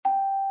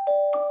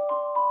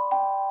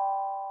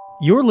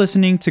You're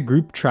listening to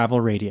Group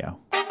Travel Radio.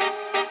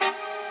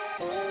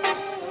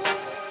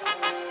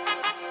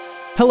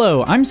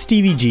 Hello, I'm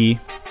Stevie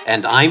G.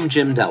 And I'm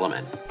Jim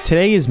Dellaman.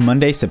 Today is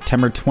Monday,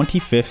 September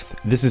 25th.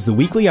 This is the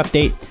weekly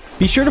update.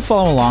 Be sure to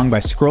follow along by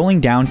scrolling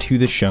down to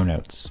the show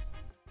notes.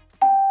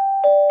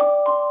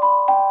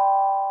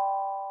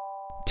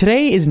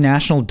 Today is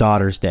National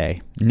Daughters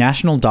Day.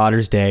 National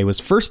Daughters Day was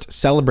first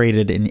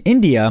celebrated in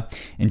India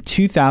in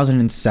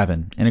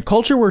 2007, in a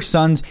culture where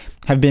sons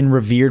have been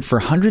revered for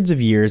hundreds of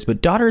years,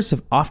 but daughters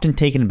have often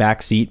taken a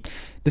back seat.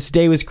 This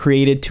day was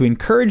created to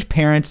encourage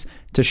parents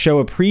to show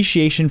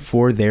appreciation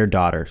for their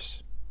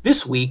daughters.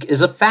 This week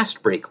is a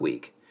Fast Break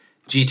week.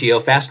 GTO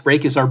Fast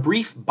Break is our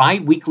brief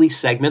bi-weekly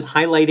segment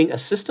highlighting a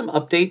system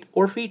update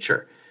or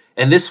feature.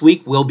 And this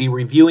week we'll be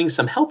reviewing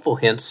some helpful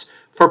hints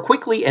for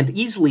quickly and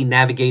easily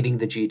navigating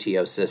the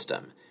GTO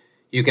system.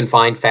 You can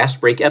find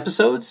Fast Break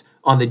episodes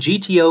on the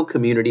GTO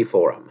Community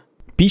Forum.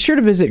 Be sure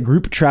to visit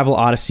Group Travel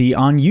Odyssey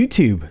on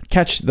YouTube.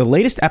 Catch the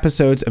latest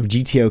episodes of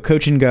GTO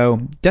Coach and Go,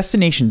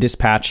 Destination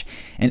Dispatch,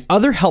 and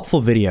other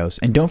helpful videos.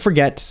 And don't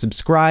forget to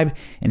subscribe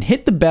and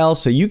hit the bell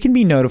so you can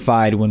be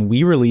notified when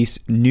we release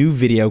new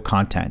video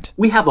content.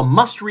 We have a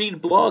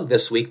must-read blog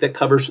this week that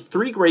covers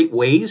 3 great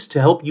ways to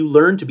help you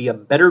learn to be a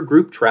better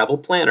group travel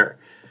planner.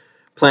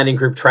 Planning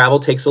group travel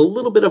takes a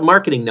little bit of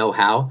marketing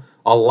know-how,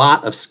 a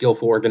lot of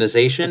skillful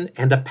organization,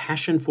 and a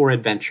passion for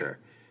adventure.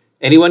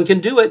 Anyone can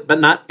do it, but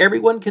not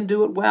everyone can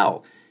do it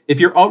well. If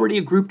you're already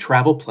a group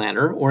travel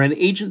planner or an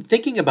agent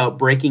thinking about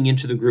breaking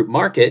into the group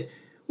market,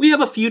 we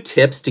have a few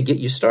tips to get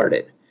you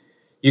started.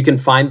 You can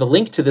find the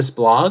link to this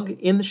blog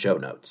in the show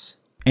notes.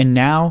 And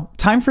now,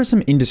 time for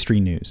some industry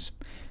news.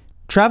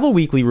 Travel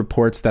Weekly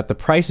reports that the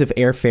price of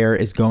airfare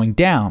is going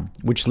down,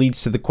 which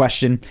leads to the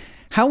question,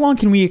 how long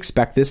can we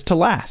expect this to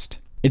last?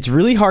 It's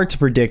really hard to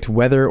predict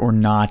whether or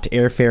not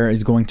airfare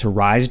is going to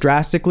rise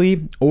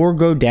drastically or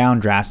go down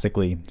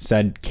drastically,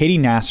 said Katie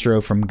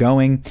Nastro from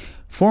Going,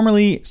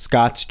 formerly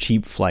Scott's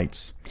Cheap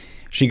Flights.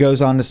 She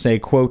goes on to say,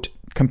 quote,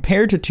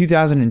 compared to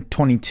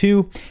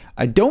 2022,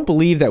 I don't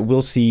believe that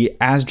we'll see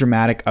as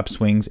dramatic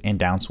upswings and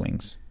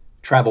downswings.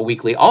 Travel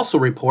Weekly also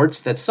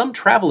reports that some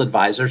travel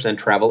advisors and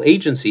travel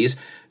agencies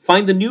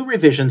find the new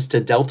revisions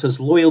to Delta's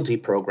loyalty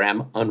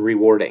program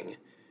unrewarding.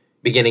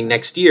 Beginning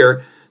next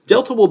year,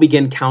 Delta will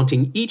begin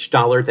counting each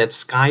dollar that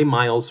Sky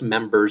Miles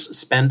members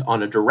spend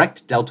on a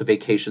direct Delta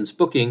Vacations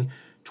booking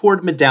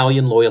toward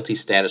medallion loyalty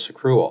status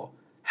accrual.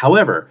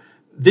 However,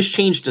 this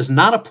change does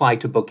not apply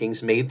to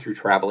bookings made through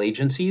travel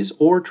agencies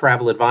or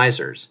travel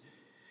advisors.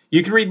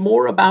 You can read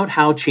more about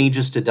how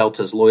changes to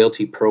Delta's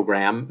loyalty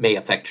program may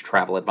affect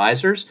travel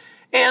advisors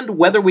and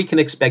whether we can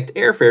expect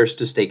airfares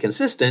to stay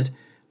consistent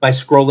by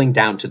scrolling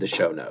down to the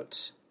show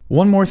notes.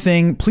 One more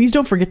thing, please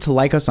don't forget to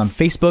like us on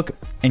Facebook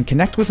and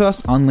connect with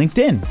us on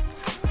LinkedIn.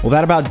 Well,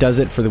 that about does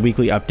it for the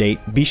weekly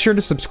update. Be sure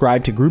to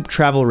subscribe to Group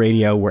Travel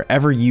Radio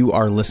wherever you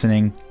are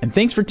listening, and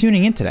thanks for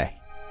tuning in today.